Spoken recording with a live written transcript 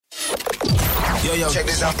Yo, check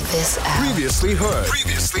this out. Previously heard.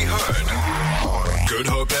 Good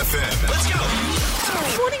Hope FM. Let's go.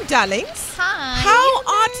 Good morning, darlings. Hi. How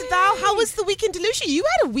art thou? How was the weekend, Delucia? You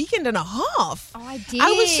had a weekend and a half. Oh, I did. I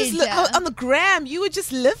was just on the gram. You were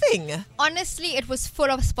just living. Honestly, it was full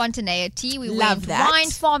of spontaneity. We Love went that. wine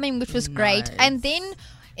farming, which was great. And then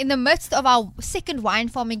in the midst of our second wine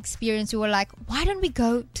farming experience, we were like, why don't we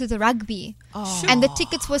go to the rugby? Oh. And the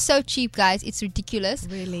tickets were so cheap, guys. It's ridiculous.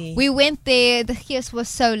 Really? We went there. The gears was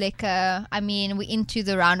so lekker. I mean, we're into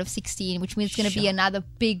the round of 16, which means it's going to be another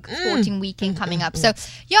big sporting weekend coming up. So,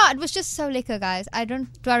 yeah, it was just so lekker, guys.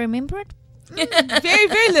 Do I remember it? Very,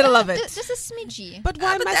 very little of it. Just a smidgy. But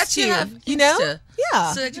why but must that's you? you know?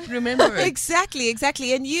 Yeah. So that you can remember it. Exactly.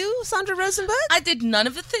 And you, Sandra Rosenberg? I did none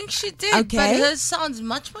of the things she did, Okay. but hers sounds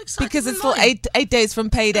much more exciting Because than it's still mine. eight days from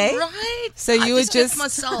payday. Right. So you I were kept just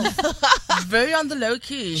myself very on the low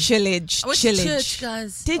key. chillage. I went to church,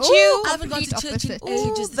 guys. Did Ooh, you? I haven't gone to Complete church in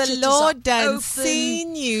opposite. ages. The churches Lord are done open.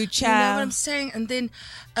 seen you, You know what child. I'm saying? And then,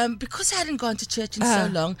 because I hadn't gone to church in so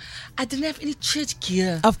long, I didn't have any church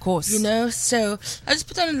gear. Of course. You know, so I just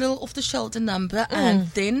put on a little off-the-shoulder number, and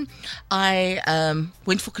then I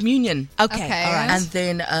went for communion. Okay. Okay. All right. And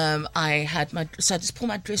then I just pull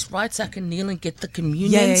my dress right so I can kneel and get the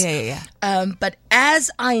communions. Yeah. But as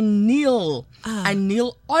I kneel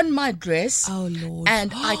on my dress. Oh, Lord.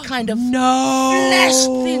 And I kind of No. flashed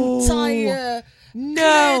the entire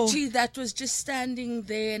No. clergy that was just standing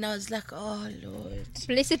there, and I was like, oh, Lord.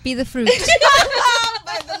 Blessed be the fruit.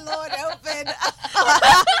 By the Lord open.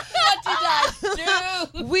 What did I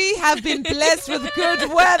do? We have been blessed with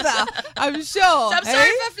good weather, I'm sure. So I'm sorry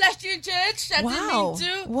eh? if I flashed you in church. I didn't mean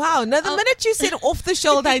to. Wow. Now, the minute you said off the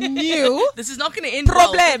shoulder, I knew This is not going to end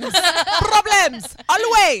well. problems,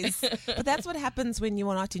 always. But that's what happens when you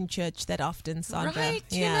are not in church that often, Sandra. Right,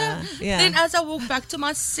 Yeah. you know. Then as I walked back to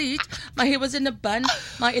my seat, my hair was in a bun,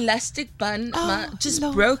 my elastic bun just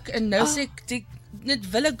Lord. broke and no net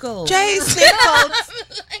villigal. Jay Snedfold.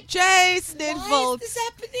 Jay Why is Snedfold. this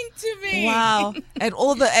happening to me? Wow. And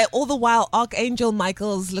all the while, Archangel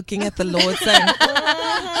Michael's looking at the Lord saying,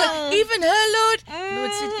 Even her, Lord.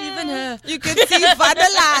 Lord said, even her. you can see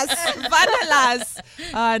Vanalas.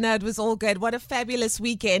 Oh, no, it was all good. What a fabulous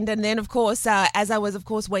weekend. And then, of course, as I was, of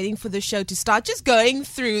course, waiting for the show to start, just going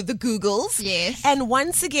through the Googles. Yes. And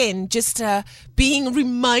once again, just being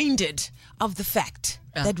reminded of the fact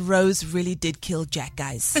that Rose really did kill Jack,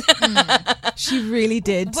 guys. She really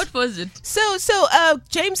did. What was it? So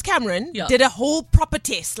James Cameron Yeah. did a whole proper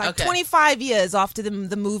test, like Okay. 25 years after the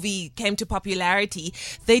movie came to popularity.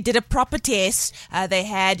 They did a proper test. They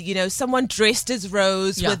had, someone dressed as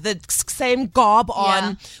Rose with the same garb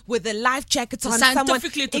on, with the life jackets on.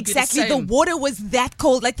 scientifically it would be the exactly. The same. water was that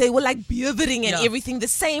cold, like they were like beavering and Yeah. everything. The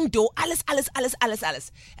same door, alles.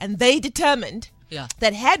 And they determined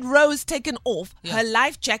that had Rose taken off her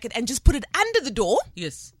life jacket and just put it under the door,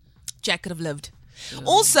 Yes. Jack could have lived.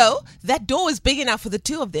 Also, that door is big enough for the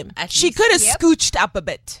two of them. At She least. could have Yep. scooched up a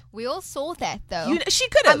bit. We all saw that, though. She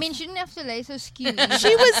could have. I mean, she didn't have to lay so skewed.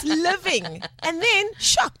 she was living. And then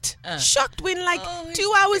shocked. Shocked when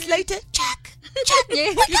 2 hours later, Jack,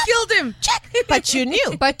 Yeah. You killed him. Jack. But you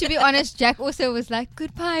knew. But to be honest, Jack also was like,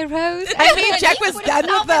 goodbye, Rose. I mean, Jack was Put done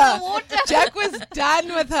himself with in the her. water. Jack was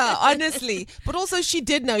done with her, honestly. But also, she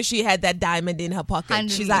did know she had that diamond in her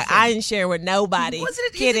pocket. She's like, 100%. I ain't sharing with nobody.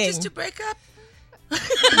 Wasn't it Kidding. easy just to break up?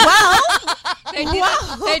 Well, They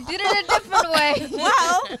did it a different way.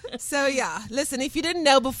 well, so yeah. Listen, if you didn't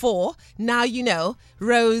know before, now you know.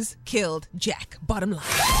 Rose killed Jack. Bottom line.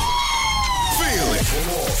 Feel it.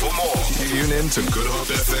 For more, tune in to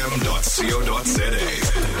goodhopefm.co.za.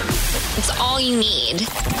 It's all you need.